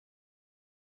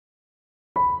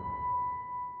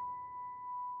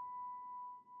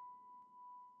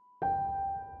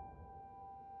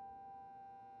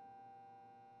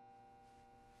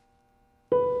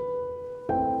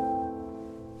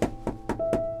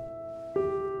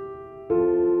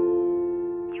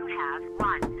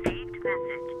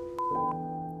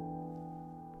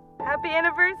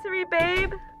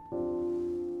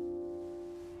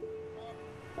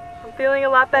feeling a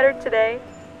lot better today?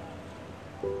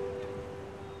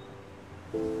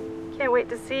 Can't wait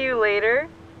to see you later.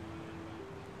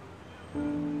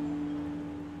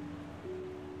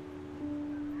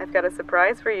 I've got a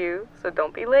surprise for you, so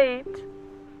don't be late.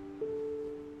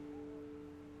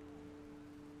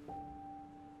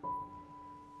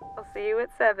 I'll see you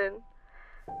at 7.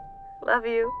 Love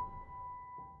you.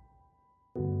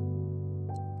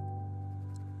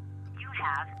 You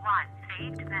have one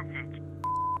saved message.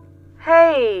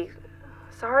 Hey!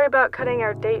 Sorry about cutting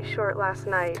our date short last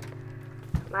night.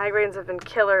 Migraines have been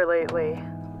killer lately.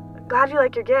 Glad you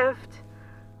like your gift.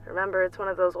 Remember, it's one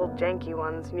of those old janky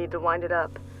ones. You need to wind it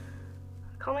up.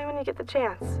 Call me when you get the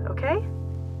chance, okay?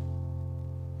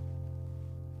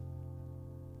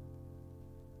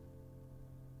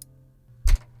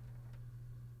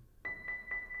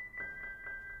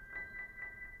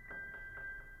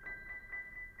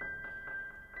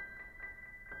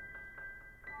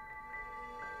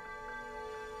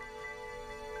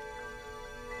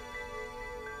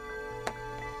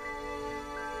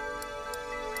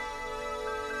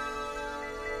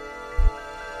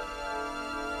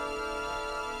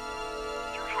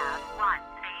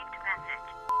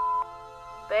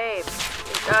 Babe,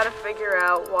 you gotta figure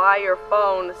out why your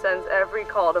phone sends every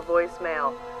call to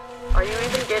voicemail. Are you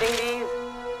even getting these?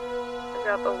 I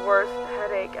got the worst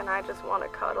headache and I just want to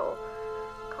cuddle.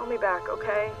 Call me back,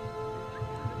 okay?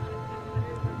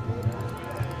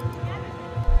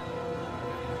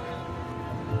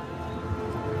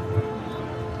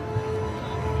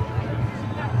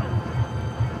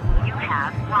 You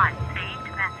have one saved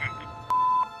message.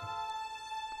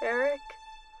 Eric?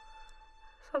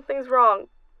 Something's wrong.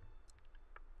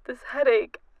 This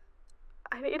headache.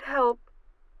 I need help.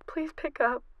 Please pick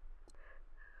up.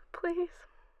 Please.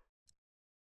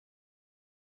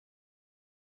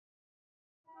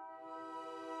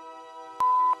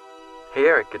 Hey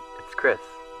Eric, it's Chris.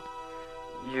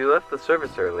 You left the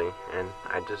service early, and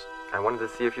I wanted to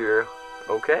see if you're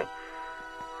okay.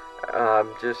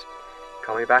 Just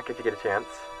call me back if you get a chance.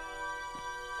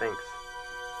 Thanks.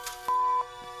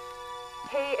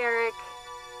 Hey Eric,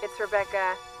 it's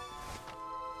Tribeca.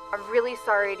 I'm really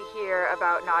sorry to hear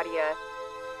about Nadia.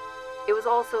 It was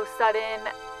all so sudden.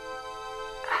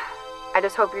 I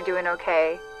just hope you're doing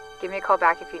okay. Give me a call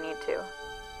back if you need to.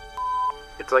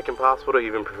 It's like impossible to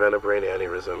even prevent a brain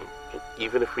aneurysm.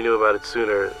 Even if we knew about it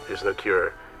sooner, there's no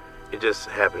cure. It just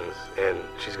happens, and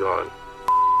she's gone.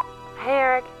 Hey,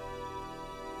 Eric.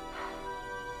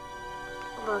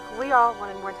 Look, we all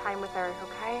wanted more time with Eric,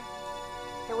 okay?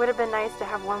 It would have been nice to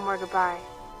have one more goodbye.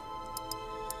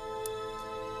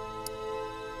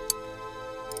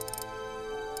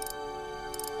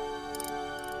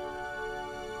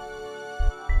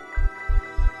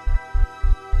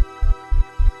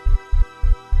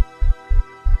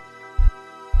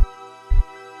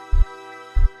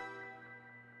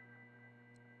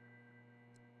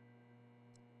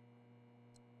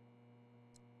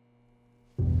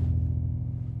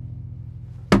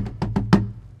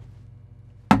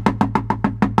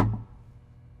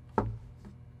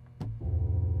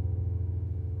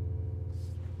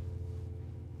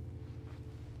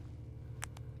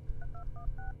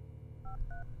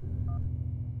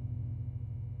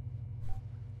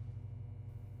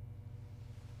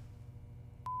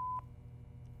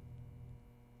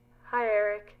 Hi,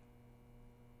 Eric.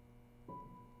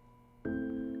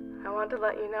 I want to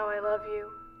let you know I love you.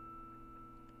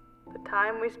 The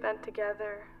time we spent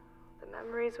together, the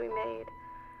memories we made,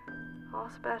 all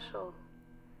special.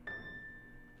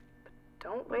 But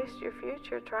don't waste your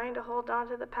future trying to hold on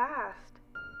to the past,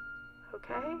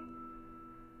 okay?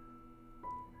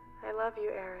 I love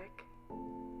you, Eric.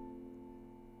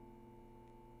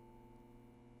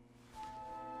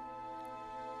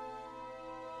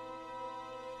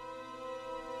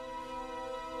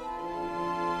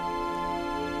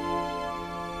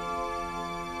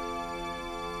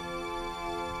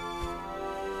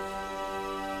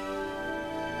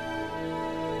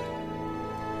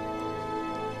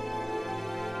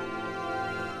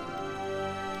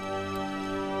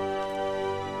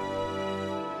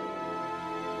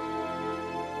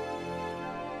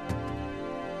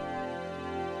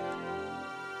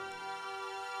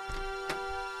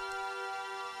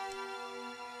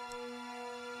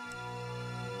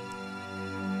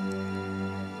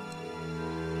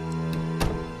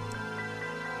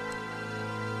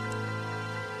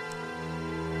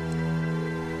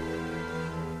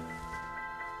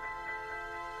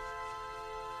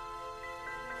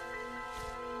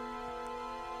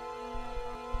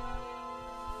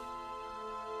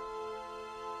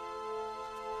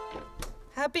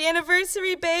 Happy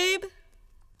anniversary, babe!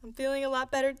 I'm feeling a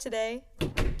lot better today.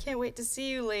 Can't wait to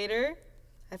see you later.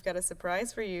 I've got a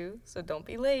surprise for you, so don't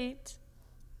be late.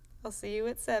 I'll see you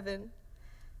at 7.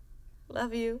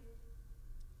 Love you.